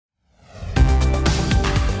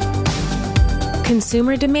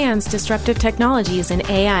Consumer demands, disruptive technologies, and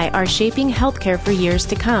AI are shaping healthcare for years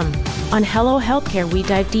to come. On Hello Healthcare, we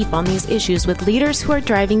dive deep on these issues with leaders who are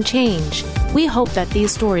driving change. We hope that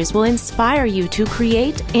these stories will inspire you to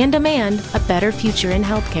create and demand a better future in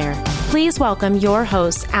healthcare. Please welcome your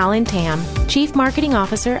host, Alan Tam, Chief Marketing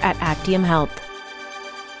Officer at Actium Health.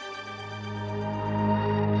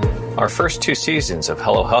 Our first 2 seasons of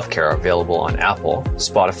Hello Healthcare are available on Apple,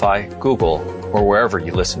 Spotify, Google, or wherever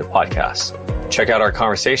you listen to podcasts. Check out our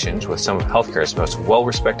conversations with some of healthcare's most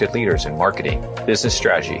well-respected leaders in marketing, business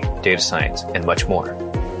strategy, data science, and much more.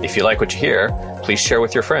 If you like what you hear, please share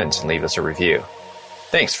with your friends and leave us a review.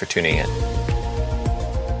 Thanks for tuning in.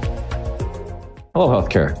 Hello,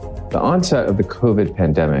 Healthcare. The onset of the COVID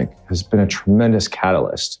pandemic has been a tremendous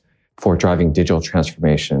catalyst for driving digital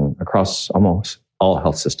transformation across almost all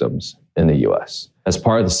health systems in the US. As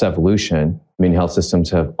part of this evolution, many health systems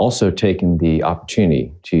have also taken the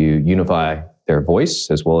opportunity to unify their voice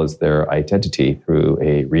as well as their identity through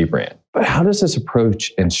a rebrand. But how does this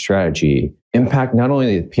approach and strategy impact not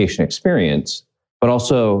only the patient experience, but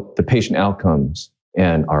also the patient outcomes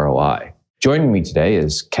and ROI? Joining me today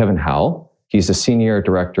is Kevin Howell. He's the Senior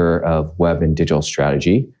Director of Web and Digital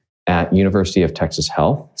Strategy at University of Texas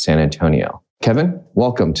Health, San Antonio. Kevin,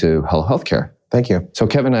 welcome to Hello Healthcare. Thank you. So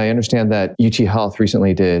Kevin, I understand that UT Health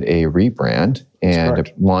recently did a rebrand and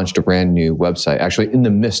launched a brand new website, actually in the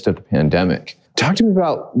midst of the pandemic. Talk to me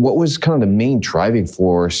about what was kind of the main driving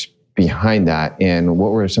force behind that and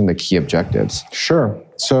what were some of the key objectives? Sure.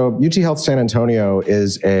 So UT Health San Antonio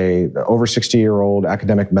is a over 60-year-old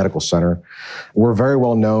academic medical center. We're very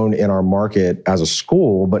well known in our market as a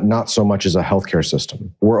school, but not so much as a healthcare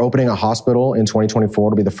system. We're opening a hospital in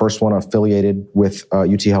 2024 to be the first one affiliated with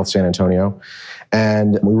UT Health San Antonio.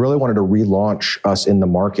 And we really wanted to relaunch us in the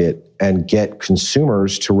market and get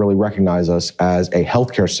consumers to really recognize us as a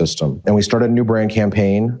healthcare system. And we started a new brand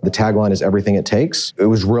campaign. The tagline is everything it takes. It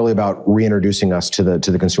was really about reintroducing us to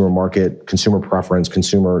the consumer market, consumer preference,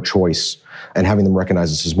 consumer choice, and having them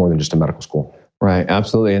recognize us as more than just a medical school. Right,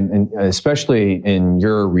 absolutely. And especially in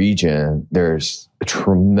your region, there's a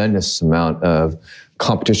tremendous amount of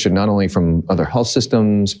competition, not only from other health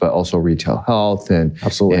systems, but also retail health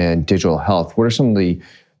and digital health. What are some of the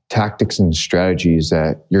tactics and strategies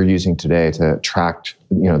that you're using today to attract,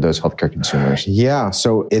 those healthcare consumers? Yeah,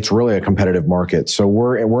 so it's really a competitive market. So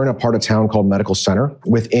we're in a part of town called Medical Center.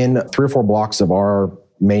 Within 3 or 4 blocks of our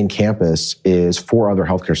main campus is 4 other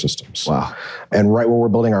healthcare systems. Wow. And right where we're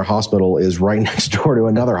building our hospital is right next door to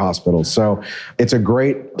another hospital. So it's a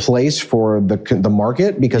great place for the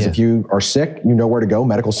market because if you are sick, you know where to go,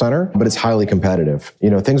 medical center, but it's highly competitive.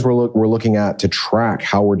 Things we're looking at to track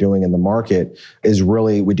how we're doing in the market is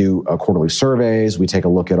really, we do quarterly surveys. We take a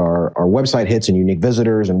look at our website hits and unique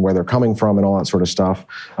visitors and where they're coming from and all that sort of stuff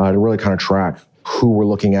to really kind of track who we're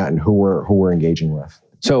looking at and who we're engaging with.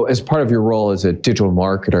 So as part of your role as a digital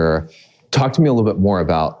marketer, talk to me a little bit more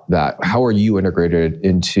about that. How are you integrated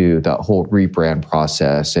into that whole rebrand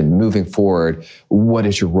process and moving forward? What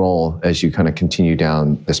is your role as you kind of continue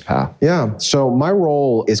down this path? Yeah, so my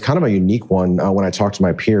role is kind of a unique one when I talk to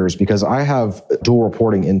my peers because I have dual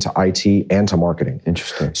reporting into IT and to marketing.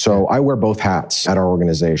 Interesting. So I wear both hats at our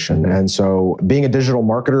organization. Mm-hmm. And so being a digital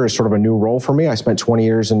marketer is sort of a new role for me. I spent 20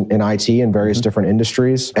 years in IT in various different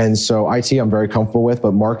industries. And so IT I'm very comfortable with,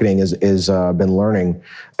 but marketing is been learning.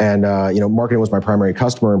 And, marketing was my primary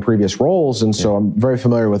customer in previous roles. And so I'm very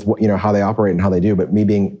familiar with how they operate and how they do, but me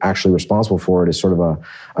being actually responsible for it is sort of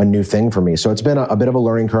a new thing for me. So it's been a bit of a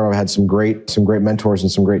learning curve. I've had some great mentors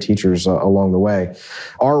and some great teachers along the way.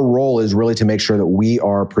 Our role is really to make sure that we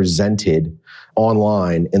are presented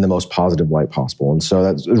online in the most positive light possible. And so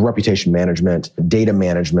that's reputation management, data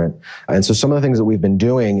management. And so some of the things that we've been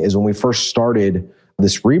doing is when we first started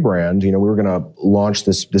this rebrand, we were going to launch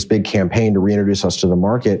this big campaign to reintroduce us to the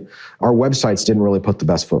market. Our websites didn't really put the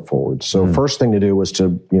best foot forward. So first thing to do was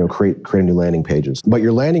to, create new landing pages. But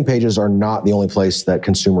your landing pages are not the only place that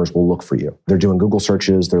consumers will look for you. They're doing Google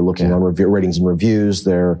searches. They're looking on ratings and reviews.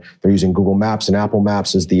 They're using Google Maps and Apple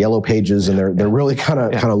Maps as the yellow pages, and they're really kind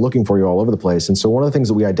of looking for you all over the place. And so one of the things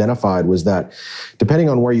that we identified was that depending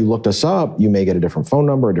on where you looked us up, you may get a different phone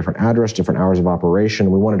number, a different address, different hours of operation.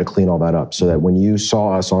 We wanted to clean all that up so that when you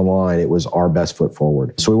saw us online, it was our best foot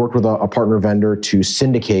forward. So we worked with a partner vendor to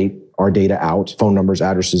syndicate our data out, phone numbers,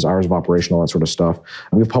 addresses, hours of operation, all that sort of stuff.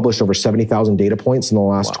 We've published over 70,000 data points in the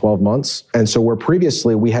last 12 months. And so where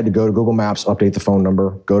previously we had to go to Google Maps, update the phone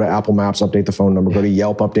number, go to Apple Maps, update the phone number, go to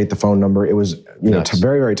Yelp, update the phone number. It was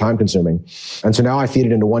very, very time consuming. And so now I feed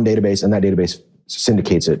it into one database and that database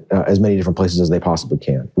syndicates it as many different places as they possibly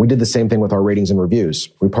can. We did the same thing with our ratings and reviews.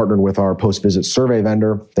 We partnered with our post-visit survey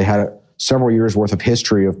vendor. They had several years worth of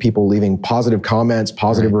history of people leaving positive comments,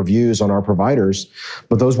 positive reviews on our providers,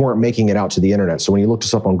 but those weren't making it out to the internet. So when you looked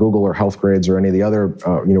us up on Google or HealthGrids or any of the other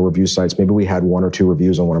review sites, maybe we had 1 or 2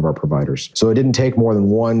 reviews on one of our providers. So it didn't take more than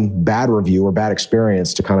one bad review or bad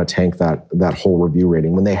experience to kind of tank that whole review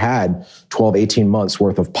rating when they had 12, 18 months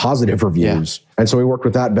worth of positive reviews. Yeah. And so we worked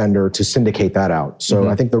with that vendor to syndicate that out. So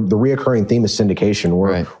I think the reoccurring theme is syndication.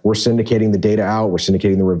 We're syndicating the data out, we're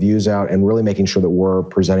syndicating the reviews out, and really making sure that we're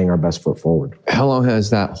presenting our best foot forward. How long has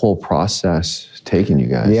that whole process taken you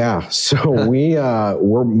guys? Yeah, so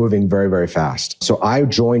we're moving very, very fast. So I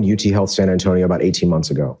joined UT Health San Antonio about 18 months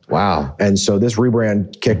ago. Wow. And so this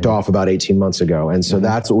rebrand kicked off about 18 months ago. And so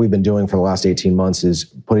that's what we've been doing for the last 18 months is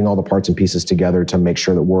putting all the parts and pieces together to make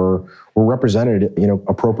sure that we're represented,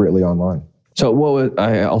 appropriately online. So what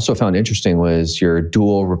I also found interesting was your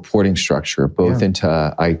dual reporting structure, both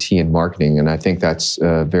into IT and marketing. And I think that's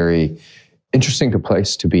a very interesting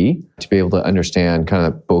place to be able to understand kind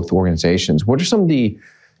of both organizations. What are some of the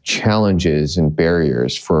challenges and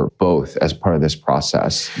barriers for both as part of this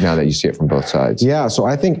process now that you see it from both sides? Yeah, so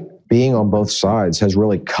I think being on both sides has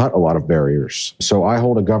really cut a lot of barriers. So I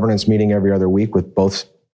hold a governance meeting every other week with both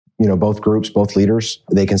groups, both leaders.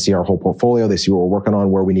 They can see our whole portfolio. They see what we're working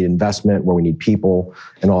on, where we need investment, where we need people,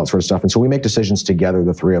 and all that sort of stuff. And so we make decisions together,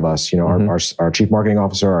 the three of us, our chief marketing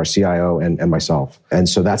officer, our CIO, and myself. And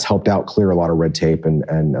so that's helped out clear a lot of red tape and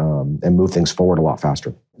move things forward a lot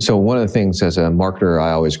faster. So one of the things as a marketer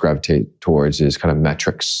I always gravitate towards is kind of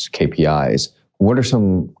metrics, KPIs. What are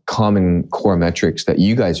some common core metrics that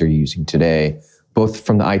you guys are using today, both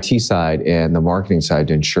from the IT side and the marketing side,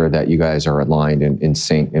 to ensure that you guys are aligned and in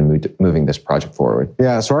sync and moving this project forward?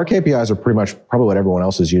 Yeah, so our KPIs are pretty much probably what everyone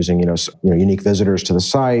else is using. Unique visitors to the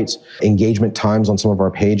site, engagement times on some of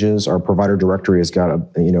our pages. Our provider directory has got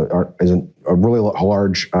a really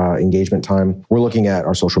large engagement time. We're looking at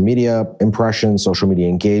our social media impressions, social media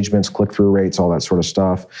engagements, click-through rates, all that sort of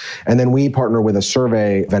stuff. And then we partner with a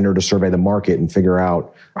survey vendor to survey the market and figure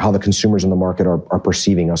out how the consumers in the market are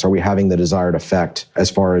perceiving us. Are we having the desired effect as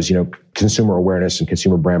far as, consumer awareness and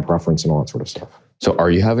consumer brand preference and all that sort of stuff? So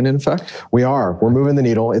are you having an effect? We are. We're moving the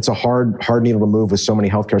needle. It's a hard needle to move with so many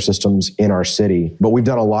healthcare systems in our city. But we've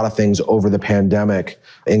done a lot of things over the pandemic,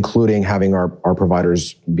 including having our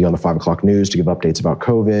providers be on the 5 o'clock news to give updates about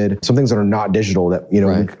COVID. Some things that are not digital that,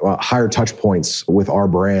 higher touch points with our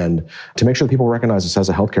brand to make sure that people recognize us as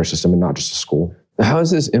a healthcare system and not just a school. How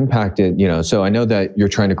has this impacted, so I know that you're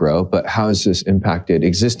trying to grow, but how has this impacted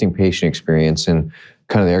existing patient experience and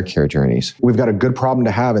kind of their care journeys? We've got a good problem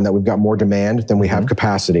to have in that we've got more demand than we have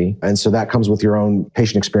capacity. And so that comes with your own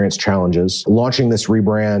patient experience challenges. Launching this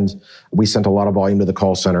rebrand, we sent a lot of volume to the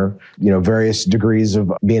call center, various degrees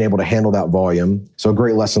of being able to handle that volume. So a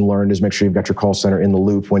great lesson learned is make sure you've got your call center in the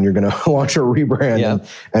loop when you're going to launch a rebrand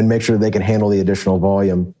and make sure they can handle the additional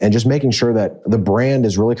volume. And just making sure that the brand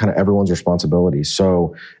is really kind of everyone's responsibility.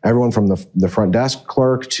 So everyone from the front desk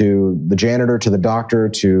clerk to the janitor to the doctor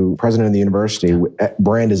to president of the university,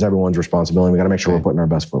 brand is everyone's responsibility. We got to make sure we're putting our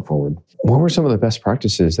best foot forward. What were some of the best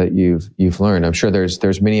practices that you've learned? I'm sure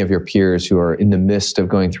there's many of your peers who are in the midst of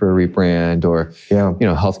going through a rebrand, or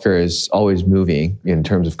healthcare is always moving in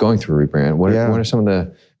terms of going through a rebrand. What are some of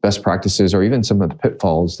the best practices, or even some of the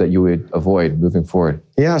pitfalls that you would avoid moving forward?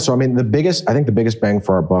 Yeah, so I think the biggest bang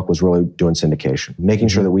for our buck was really doing syndication, making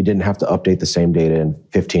sure that we didn't have to update the same data in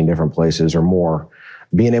 15 different places or more.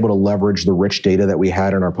 Being able to leverage the rich data that we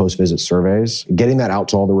had in our post-visit surveys, getting that out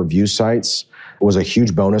to all the review sites was a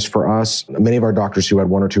huge bonus for us. Many of our doctors who had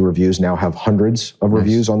 1 or 2 reviews now have hundreds of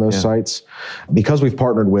reviews on those sites. Because we've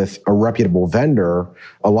partnered with a reputable vendor,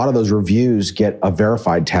 a lot of those reviews get a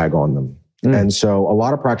verified tag on them. And so a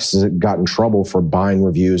lot of practices got in trouble for buying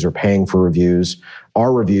reviews or paying for reviews.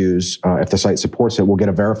 Our reviews, if the site supports it, will get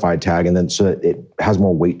a verified tag, and then so that it has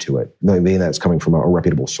more weight to it, meaning that it's coming from a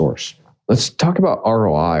reputable source. Let's talk about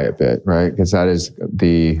ROI a bit, right? Because that is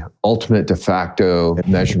the ultimate de facto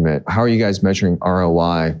measurement. How are you guys measuring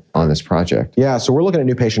ROI on this project? Yeah, so we're looking at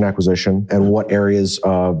new patient acquisition and what areas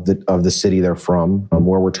of the city they're from,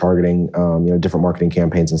 where we're targeting, different marketing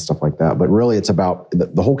campaigns and stuff like that. But really, it's about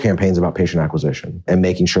the whole campaign's about patient acquisition and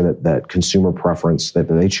making sure that consumer preference that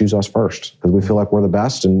they choose us first, because we feel like we're the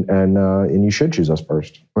best, and you should choose us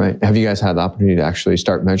first. Right. Have you guys had the opportunity to actually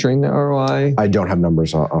start measuring the ROI? I don't have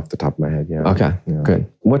numbers off the top of my head. ahead. Yeah. Okay,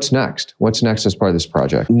 good. What's next? What's next as part of this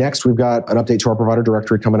project? Next, we've got an update to our provider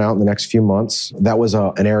directory coming out in the next few months. That was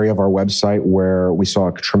an area of our website where we saw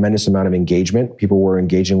a tremendous amount of engagement. People were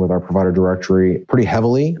engaging with our provider directory pretty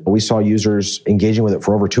heavily. We saw users engaging with it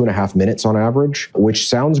for over 2.5 minutes on average, which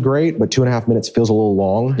sounds great, but 2.5 minutes feels a little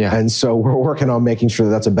long. Yeah. And so we're working on making sure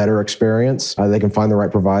that that's a better experience. They can find the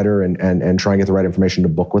right provider and try and get the right information to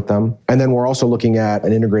book with them. And then we're also looking at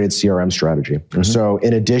an integrated CRM strategy. Mm-hmm. So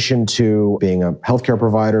in addition to being a healthcare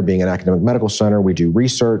provider, being an academic medical center, we do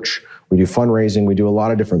research, we do fundraising, we do a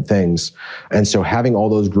lot of different things. And so having all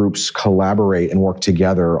those groups collaborate and work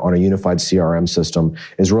together on a unified CRM system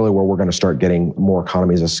is really where we're going to start getting more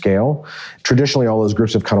economies of scale. Traditionally, all those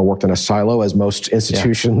groups have kind of worked in a silo, as most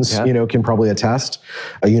institutions, can probably attest.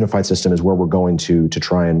 A unified system is where we're going to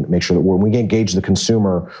try and make sure that when we engage the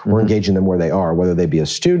consumer, we're engaging them where they are, whether they be a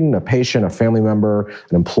student, a patient, a family member,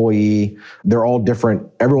 an employee. They're all different.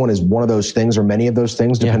 Everyone is one of those things or many of those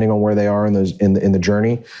things, depending on where they are in the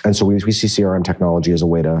journey. And so we see CRM technology as a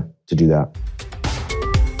way to do that.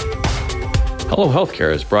 Hello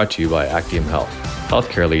Healthcare is brought to you by Actium Health.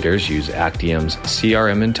 Healthcare leaders use Actium's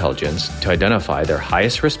CRM intelligence to identify their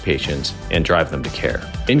highest risk patients and drive them to care.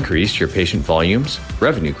 Increase your patient volumes,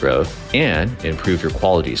 revenue growth, and improve your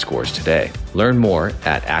quality scores today. Learn more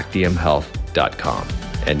at actiumhealth.com.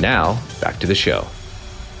 And now, back to the show.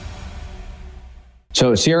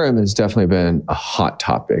 So CRM has definitely been a hot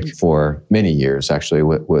topic for many years, actually,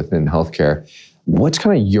 within healthcare. What's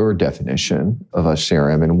kind of your definition of a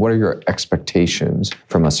CRM, and what are your expectations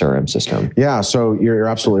from a CRM system? Yeah, so you're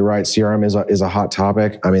absolutely right. CRM is a hot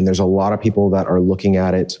topic. I mean, there's a lot of people that are looking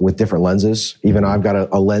at it with different lenses. Even I've got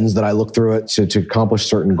a lens that I look through it to accomplish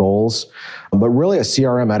certain goals. But really, a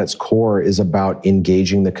CRM at its core is about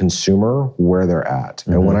engaging the consumer where they're at.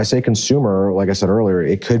 Mm-hmm. And when I say consumer, like I said earlier,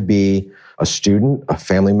 it could be a student, a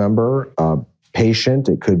family member, a patient,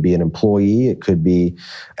 it could be an employee, it could be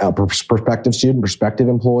a prospective student, prospective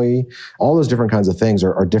employee. All those different kinds of things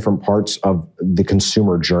are different parts of the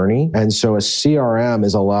consumer journey. And so a CRM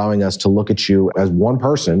is allowing us to look at you as one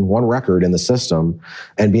person, one record in the system,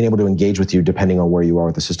 and being able to engage with you depending on where you are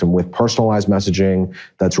with the system with personalized messaging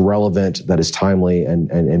that's relevant, that is timely,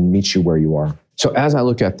 and meets you where you are. So as I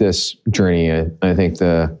look at this journey, I think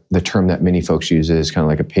the term that many folks use is kind of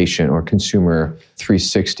like a patient or consumer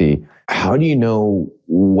 360. How do you know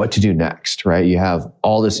what to do next, right? You have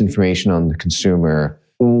all this information on the consumer.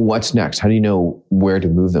 What's next? How do you know where to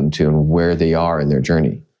move them to and where they are in their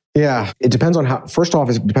journey? Yeah, it depends on how, first off,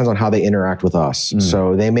 it depends on how they interact with us.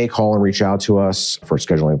 So they may call and reach out to us for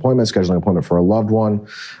scheduling an appointment for a loved one.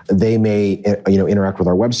 They may, interact with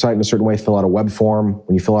our website in a certain way, fill out a web form.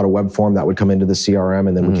 When you fill out a web form, that would come into the CRM,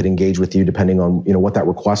 and then we could engage with you depending on, what that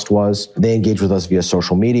request was. They engage with us via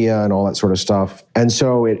social media and all that sort of stuff. And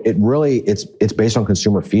so it's based on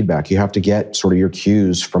consumer feedback. You have to get sort of your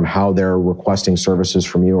cues from how they're requesting services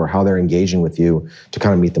from you or how they're engaging with you to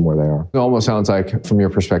kind of meet them where they are. It almost sounds like, from your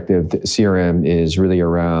perspective, the CRM is really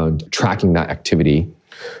around tracking that activity.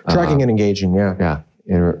 Tracking and engaging, yeah. Yeah,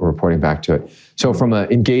 and reporting back to it. So from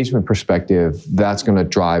an engagement perspective, that's going to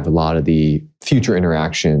drive a lot of the future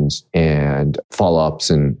interactions and follow-ups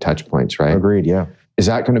and touch points, right? Agreed, yeah. Is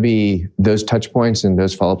that going to be, those touch points and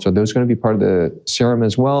those follow-ups, are those going to be part of the CRM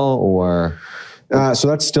as well, or? So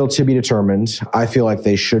that's still to be determined. I feel like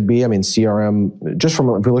they should be. I mean, CRM,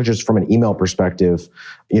 if we look just from an email perspective,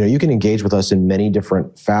 you can engage with us in many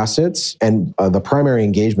different facets. And the primary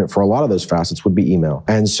engagement for a lot of those facets would be email.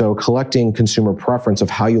 And so collecting consumer preference of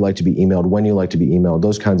how you like to be emailed, when you like to be emailed,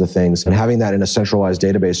 those kinds of things, and having that in a centralized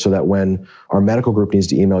database so that when our medical group needs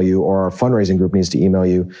to email you or our fundraising group needs to email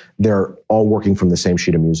you, they're all working from the same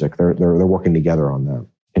sheet of music. They're working together on that.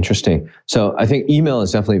 Interesting. So I think email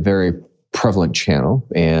is definitely very prevalent channel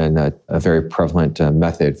and a very prevalent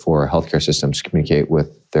method for healthcare systems to communicate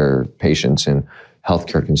with their patients and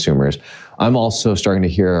healthcare consumers. I'm also starting to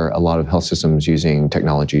hear a lot of health systems using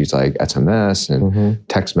technologies like SMS and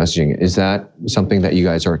text messaging. Is that something that you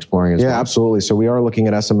guys are exploring as well? Yeah, absolutely. So we are looking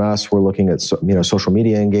at SMS. We're looking at social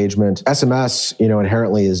media engagement. SMS,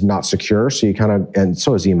 inherently is not secure. So and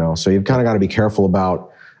so is email. So you've kind of got to be careful about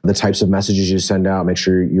the types of messages you send out. Make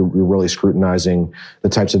sure you're really scrutinizing the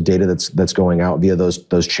types of data that's going out via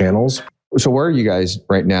those channels. So where are you guys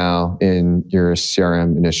right now in your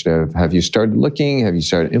CRM initiative? Have you started looking? Have you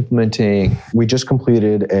started implementing? We just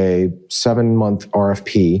completed a 7-month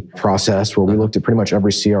RFP process where we looked at pretty much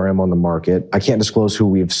every CRM on the market. I can't disclose who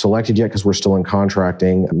we've selected yet because we're still in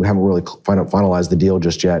contracting. We haven't really finalized the deal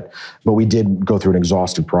just yet, but we did go through an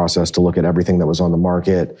exhaustive process to look at everything that was on the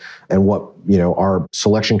market and what our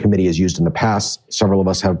selection committee has used in the past. Several of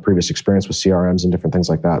us have previous experience with CRMs and different things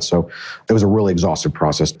like that. So it was a really exhaustive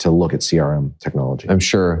process to look at CRM technology. I'm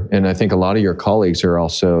sure. And I think a lot of your colleagues are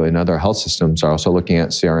also in other health systems are also looking at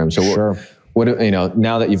CRM. So sure. What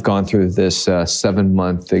now that you've gone through this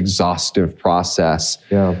 7-month exhaustive process,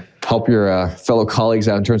 help your fellow colleagues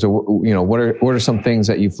out in terms of, what are some things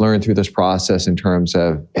that you've learned through this process in terms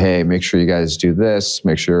of, hey, make sure you guys do this,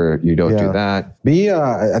 make sure you don't do that.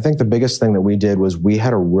 I think the biggest thing that we did was we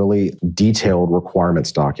had a really detailed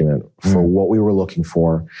requirements document for what we were looking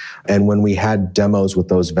for. And when we had demos with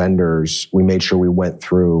those vendors, we made sure we went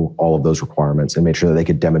through all of those requirements and made sure that they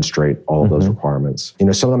could demonstrate all of those requirements.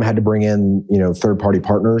 Some of them had to bring in, third-party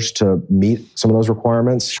partners to meet some of those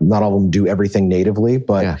requirements. Not all of them do everything natively,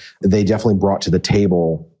 but they definitely brought to the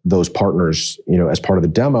table those partners, as part of the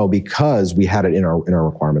demo because we had it in our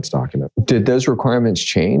requirements document. Did those requirements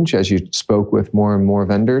change as you spoke with more and more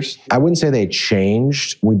vendors? I wouldn't say they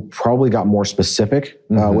changed. We probably got more specific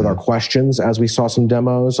with our questions as we saw some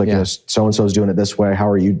demos, like, so-and-so is doing it this way. How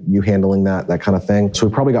are you handling that kind of thing? So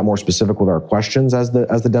we probably got more specific with our questions as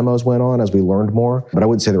the demos went on, as we learned more. But I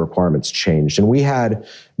wouldn't say the requirements changed. And we had,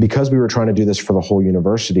 because we were trying to do this for the whole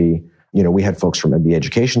university, we had folks from the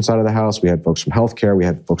education side of the house, we had folks from healthcare, we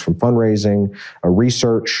had folks from fundraising,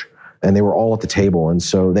 research, and they were all at the table. And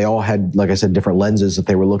so they all had, like I said, different lenses that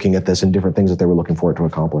they were looking at this and different things that they were looking for it to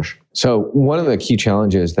accomplish. So one of the key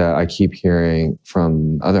challenges that I keep hearing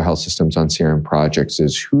from other health systems on CRM projects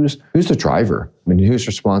is who's the driver? I mean, who's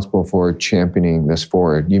responsible for championing this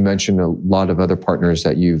forward? You mentioned a lot of other partners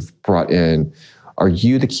that you've brought in. Are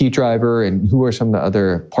you the key driver, and who are some of the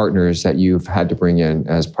other partners that you've had to bring in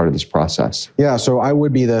as part of this process? Yeah, so I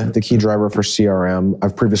would be the key driver for CRM.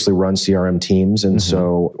 I've previously run CRM teams, and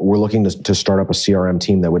so we're looking to start up a CRM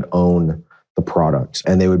team that would own the product,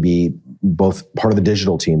 and they would be both part of the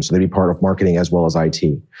digital team, so they'd be part of marketing as well as IT.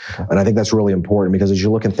 Okay. And I think that's really important because as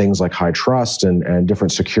you look at things like high trust and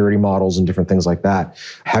different security models and different things like that,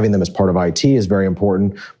 having them as part of IT is very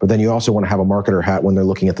important. But then you also want to have a marketer hat when they're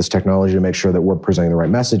looking at this technology to make sure that we're presenting the right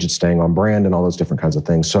message, it's staying on brand and all those different kinds of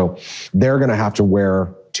things. So they're going to have to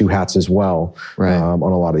wear two hats as well on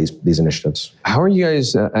a lot of these initiatives. How are you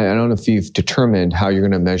guys, I don't know if you've determined how you're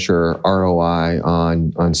going to measure ROI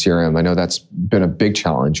on CRM. I know that's been a big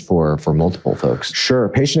challenge for multiple folks. Sure.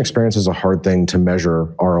 Patient experience is a hard thing to measure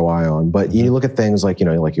ROI on, but you look at things like,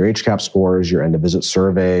 like your HCAP scores, your end of visit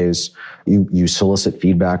surveys, you solicit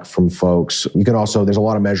feedback from folks. You can also, there's a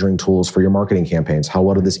lot of measuring tools for your marketing campaigns. How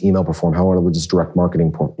well did this email perform? How well did this direct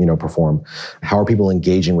marketing perform? How are people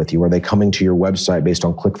engaging with you? Are they coming to your website based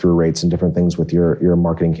on click-through rates and different things with your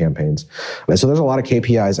marketing campaigns? And so there's a lot of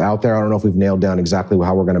KPIs out there. I don't know if we've nailed down exactly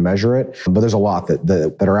how we're going to measure it, but there's a lot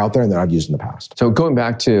that are out there and that I've used in the past. So going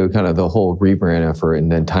back to kind of the whole rebrand effort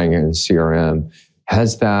and then tying it in CRM,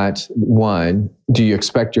 has that, one, do you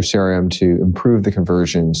expect your CRM to improve the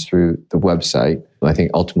conversions through the website? I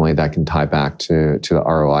think ultimately that can tie back to the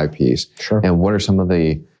ROI piece. Sure. And what are some of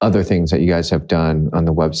the other things that you guys have done on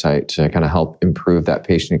the website to kind of help improve that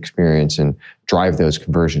patient experience and drive those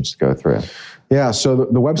conversions to go through? Yeah, so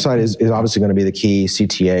the website is obviously going to be the key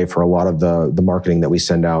CTA for a lot of the marketing that we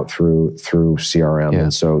send out through CRM. Yeah.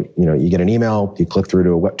 And so, you get an email, you click through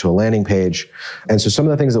to a landing page. And so some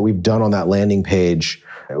of the things that we've done on that landing page,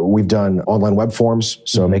 we've done online web forms.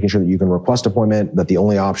 So making sure that you can request appointment, that the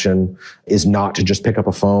only option is not to just pick up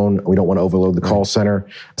a phone. We don't want to overload the call center.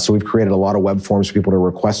 So we've created a lot of web forms for people to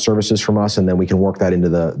request services from us, and then we can work that into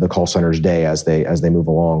the call center's day as they move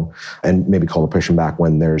along and maybe call the patient back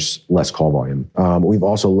when there's less call volume. We've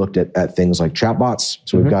also looked at things like chatbots.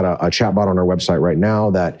 So we've got a chatbot on our website right now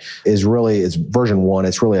that is really, it's version 1.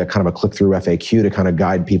 It's really a kind of a click-through FAQ to kind of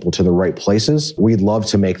guide people to the right places. We'd love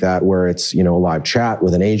to make that where it's, a live chat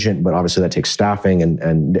with an agent, but obviously that takes staffing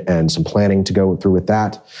and some planning to go through with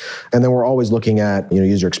that. And then we're always looking at,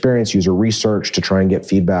 user experience, user research to try and get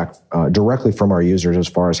feedback directly from our users as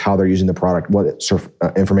far as how they're using the product, what sort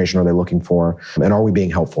of information are they looking for, and are we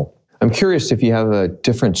being helpful? I'm curious if you have a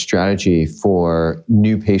different strategy for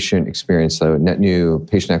new patient experience, so net new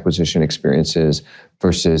patient acquisition experiences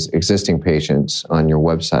versus existing patients on your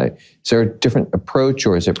website. Is there a different approach,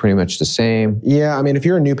 or is it pretty much the same? Yeah, I mean, if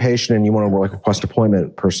you're a new patient and you want to request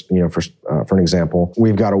appointment, for an example,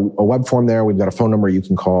 we've got a web form there. We've got a phone number you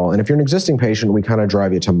can call. And if you're an existing patient, we kind of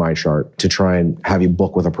drive you to MyChart to try and have you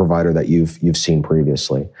book with a provider that you've seen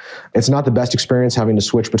previously. It's not the best experience having to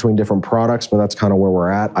switch between different products, but that's kind of where we're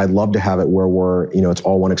at. I'd love to have it where it's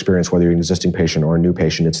all one experience, whether you're an existing patient or a new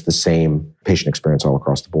patient. It's the same patient experience all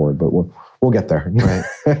across the board, but we'll get there. Right.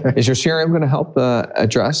 Is your CRM going to help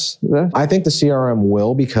address this? I think the CRM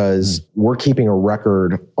will, because we're keeping a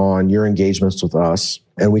record on your engagements with us,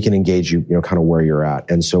 and we can engage you, kind of where you're at.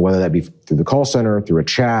 And so whether that be through the call center, through a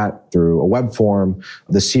chat, through a web form,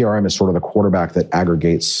 the CRM is sort of the quarterback that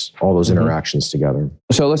aggregates all those interactions together.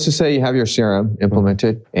 So let's just say you have your CRM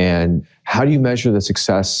implemented, and how do you measure the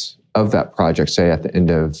success of that project, say at the end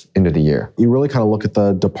of the year? You really kind of look at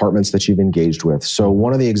the departments that you've engaged with. So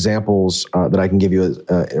one of the examples that I can give you is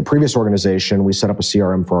in a previous organization, we set up a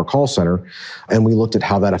CRM for our call center, and we looked at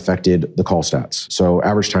how that affected the call stats. So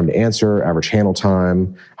average time to answer, average handle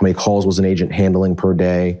time, how many calls was an agent handling per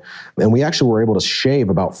day. And we actually were able to shave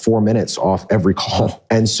about 4 minutes off every call.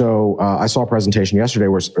 And so I saw a presentation yesterday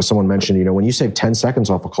where someone mentioned, when you save 10 seconds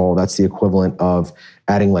off a call, that's the equivalent of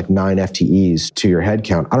adding like 9 FTEs to your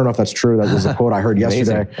headcount. I don't know if that's true. That was a quote I heard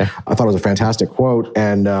yesterday. I thought it was a fantastic quote.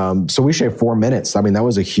 And so we shaved 4 minutes. I mean, that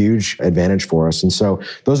was a huge advantage for us. And so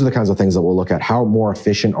those are the kinds of things that we'll look at. How more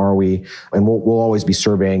efficient are we? And we'll always be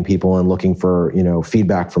surveying people and looking for,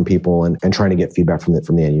 feedback from people and trying to get feedback from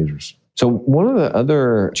the end users. So one of the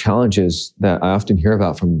other challenges that I often hear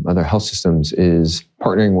about from other health systems is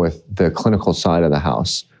partnering with the clinical side of the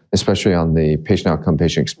house, especially on the patient outcome,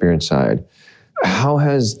 patient experience side. How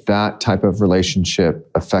has that type of relationship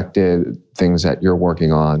affected things that you're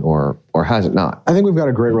working on, or has it not? I think we've got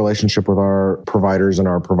a great relationship with our providers and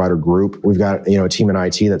our provider group. We've got, a team in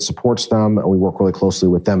IT that supports them, and we work really closely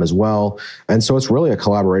with them as well. And so it's really a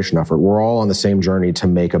collaboration effort. We're all on the same journey to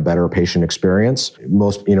make a better patient experience.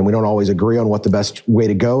 We don't always agree on what the best way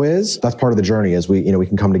to go is. That's part of the journey, is we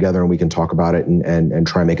can come together and we can talk about it and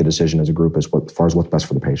try and make a decision as a group as far as what's best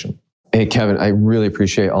for the patient. Hey, Kevin, I really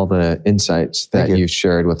appreciate all the insights that you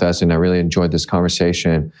shared with us, and I really enjoyed this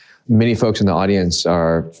conversation. Many folks in the audience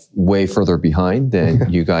are way further behind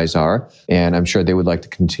than you guys are, and I'm sure they would like to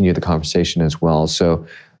continue the conversation as well. So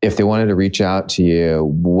if they wanted to reach out to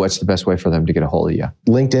you, what's the best way for them to get a hold of you?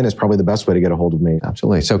 LinkedIn is probably the best way to get a hold of me.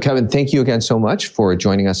 Absolutely. So Kevin, thank you again so much for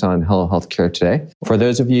joining us on Hello Healthcare today. For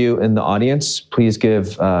those of you in the audience, please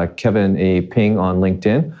give Kevin a ping on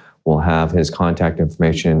LinkedIn. We'll have his contact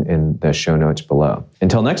information in the show notes below.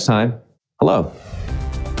 Until next time, hello.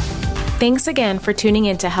 Thanks again for tuning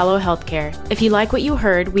in to Hello Healthcare. If you like what you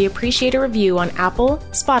heard, we appreciate a review on Apple,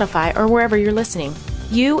 Spotify, or wherever you're listening.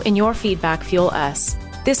 You and your feedback fuel us.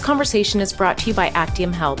 This conversation is brought to you by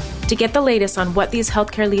Actium Health. To get the latest on what these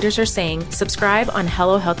healthcare leaders are saying, subscribe on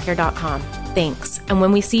HelloHealthcare.com. Thanks. And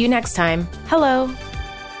when we see you next time, hello.